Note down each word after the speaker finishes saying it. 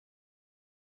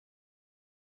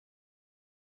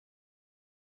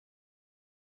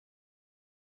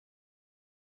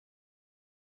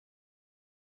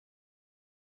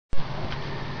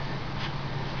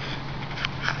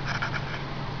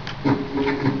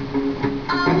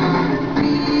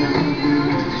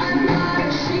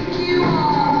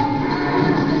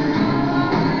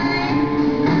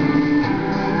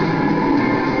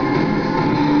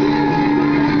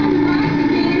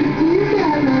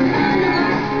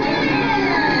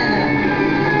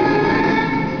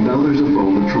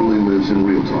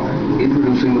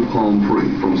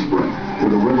overwhelm-free from Sprint.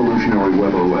 With a revolutionary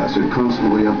web OS, it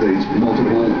constantly updates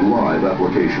multiple live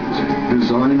applications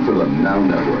designed for the Now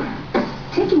Network.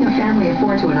 Taking a family of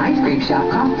 4 to an ice cream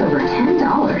shop costs over $10,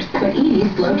 but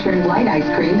Edie's slow-churned light ice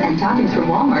cream and toppings from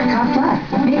Walmart cost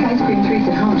less. Make ice cream treats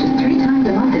at home just 3 times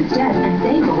a month instead and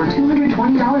save over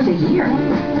 $220 a year.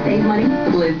 Save money,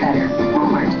 live better.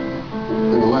 Walmart.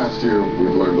 In the last year,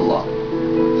 we've learned a lot.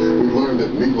 We've learned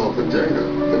that meatloaf and Jenga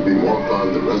can be more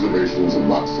fun than reservations and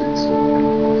box seats.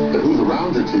 That who's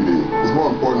around your TV is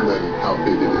more important than how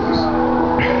big it is.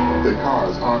 That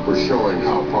cars aren't for showing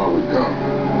how far we've come,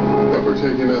 but for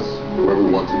taking us where we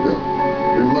want to go.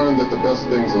 We've learned that the best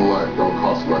things in life don't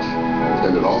cost much,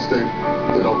 and at Allstate,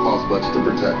 they don't cost much to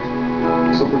protect.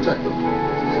 So protect them.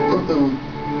 Put them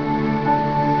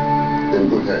in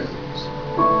good hands.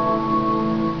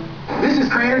 This is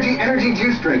Cranergy Energy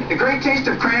Juice Drink. The great taste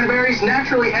of cranberries,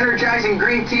 naturally energizing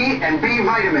green tea, and B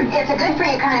vitamins. It's a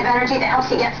good-for-you kind of energy that helps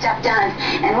you get stuff done.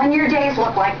 And when your days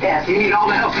look like this, You need all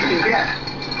the help you can get.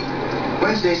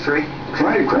 Wednesday's free.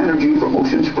 Try Cranergy from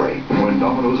Ocean Spray. When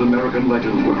Domino's American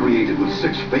Legends were created with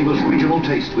 6 famous regional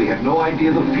tastes, we had no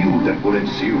idea the feud that would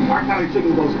ensue. Our county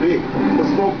chicken goes big, with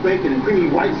smoked bacon and creamy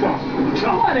white sauce.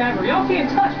 Whatever, y'all can't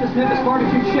touch this Memphis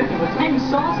barbecue chicken with tangy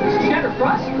sauce and cheddar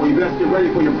crust. Well, you best get ready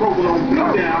for your provolone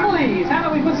beatdown. Please, how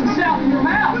about we put some salt in your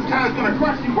mouth? This guy's gonna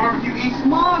crush you, barbecue eat.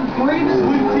 Smog, Graves,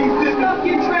 Sweet tea, sister. stuff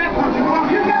you trap.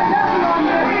 You got nothing on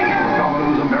there.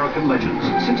 Domino's American Legends.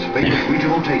 6 famous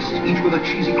regional tastes, each with a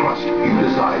cheesy crust. You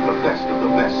decide the best of the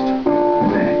best.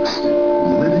 Next,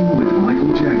 Living with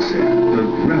Michael Jackson, the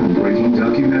groundbreaking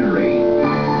documentary.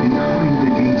 Behind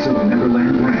the gates of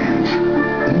Neverland Ranch,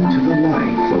 into the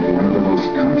life of one of the most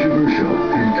controversial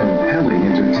and compelling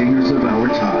entertainers of our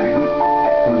time.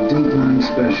 A Dateline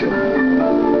special.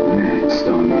 Next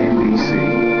on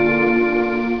NBC.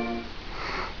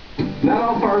 Not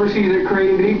all pharmacies are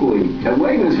created equally. At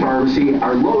Wegmans Pharmacy,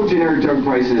 our low generic drug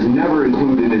prices never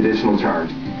include an additional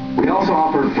charge. We also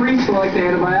offer free select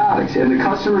antibiotics and the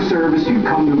customer service you've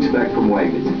come to expect from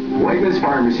Wegmans. Wegmans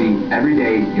Pharmacy, every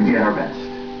day you get our best.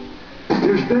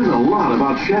 There's been a lot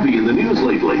about Chevy in the news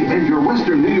lately, and your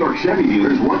Western New York Chevy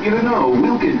dealers want you to know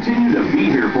we'll continue to be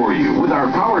here for you with our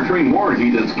powertrain warranty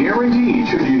that's guaranteed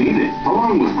should you need it,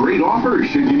 along with great offers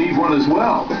should you need one as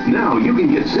well. Now you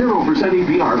can get 0%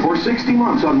 APR for 60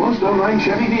 months on most 09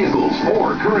 Chevy vehicles,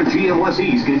 or current GM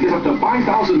lessees can get up to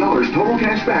 $5,000 total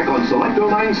cash back on select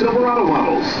 09 Silverado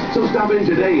models. So stop in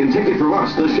today and take it from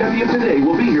us. The Chevy of today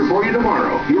will be here for you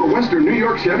tomorrow. Your Western New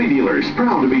York Chevy dealers,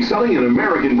 proud to be selling an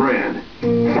American brand.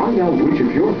 Find out which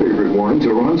of your favorite wines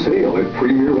are on sale at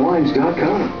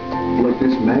PremierWines.com. Like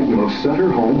this Magnum of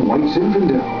Sutter Home White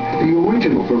Zinfandel, the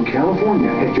original from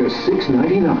California at just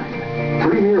 $6.99.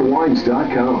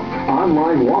 PremierWines.com.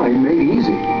 Online wine made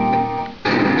easy.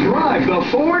 Drive the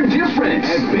Ford difference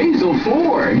at Basil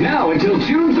Ford. Now until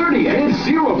June 30th. And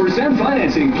 0%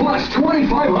 financing plus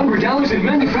 $2,500 in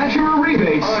manufacturer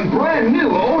rebates on brand new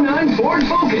 09 Ford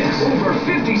Focus. Over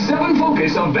 57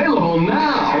 Focus available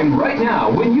now. And right now,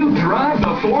 when you drive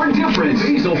the Ford difference,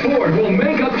 Basil Ford will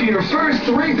make up to your first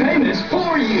 3 payments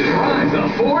for you. Drive the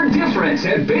Ford difference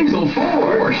at Basil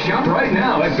Ford. Or shop right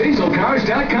now at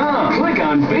BasilCars.com. Click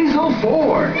on Basil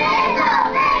Ford.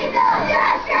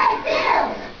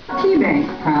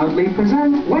 KeyBank proudly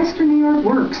presents Western New York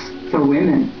Works for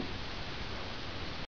Women.